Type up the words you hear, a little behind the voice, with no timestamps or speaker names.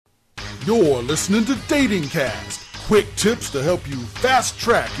You're listening to Dating Cast, quick tips to help you fast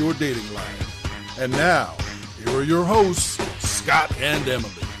track your dating life. And now, here are your hosts, Scott and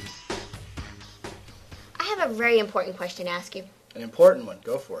Emily. I have a very important question to ask you. An important one.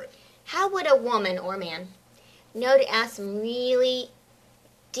 Go for it. How would a woman or man know to ask some really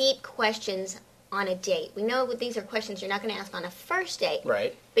deep questions on a date? We know these are questions you're not going to ask on a first date.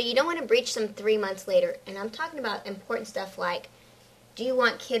 Right. But you don't want to breach them 3 months later. And I'm talking about important stuff like, do you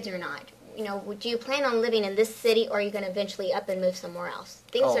want kids or not? You know, do you plan on living in this city, or are you going to eventually up and move somewhere else?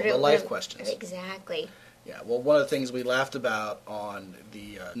 Things the life questions. Exactly. Yeah, well, one of the things we laughed about on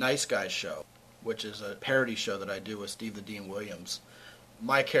the Nice Guys show, which is a parody show that I do with Steve the Dean Williams,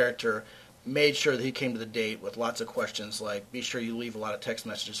 my character made sure that he came to the date with lots of questions like, be sure you leave a lot of text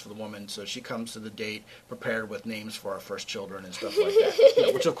messages for the woman so she comes to the date prepared with names for our first children and stuff like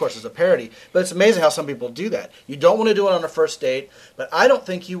that, which of course is a parody. But it's amazing how some people do that. You don't want to do it on a first date, but I don't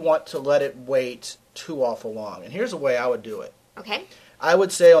think you want to let it wait too awful long. And here's the way I would do it. Okay. I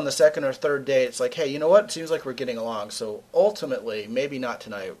would say on the second or third date, it's like, hey, you know what? It seems like we're getting along. So ultimately, maybe not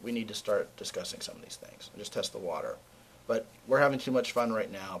tonight, we need to start discussing some of these things. Just test the water. But we're having too much fun right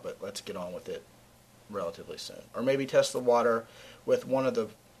now, but let's get on with it relatively soon. Or maybe test the water with one of the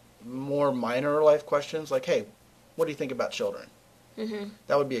more minor life questions, like, hey, what do you think about children? Mm-hmm.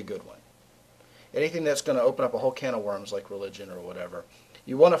 That would be a good one. Anything that's going to open up a whole can of worms, like religion or whatever,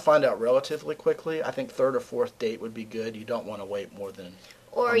 you want to find out relatively quickly. I think third or fourth date would be good. You don't want to wait more than a month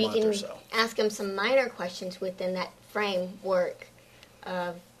or so. Or you can ask them some minor questions within that framework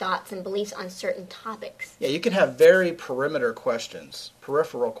of thoughts and beliefs on certain topics. Yeah, you can have very peripheral questions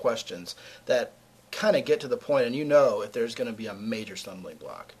that kind of get to the point, and you know if there's going to be a major stumbling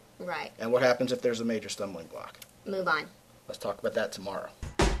block. Right. And what happens if there's a major stumbling block? Move on. Let's talk about that tomorrow.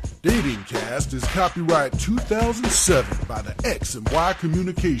 Dating Cast is copyright 2007 by the X and Y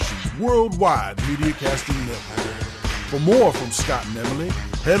Communications Worldwide Media Casting Network. For more from Scott and Emily,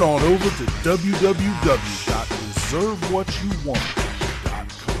 head on over to www.deservewhatyouwant.com.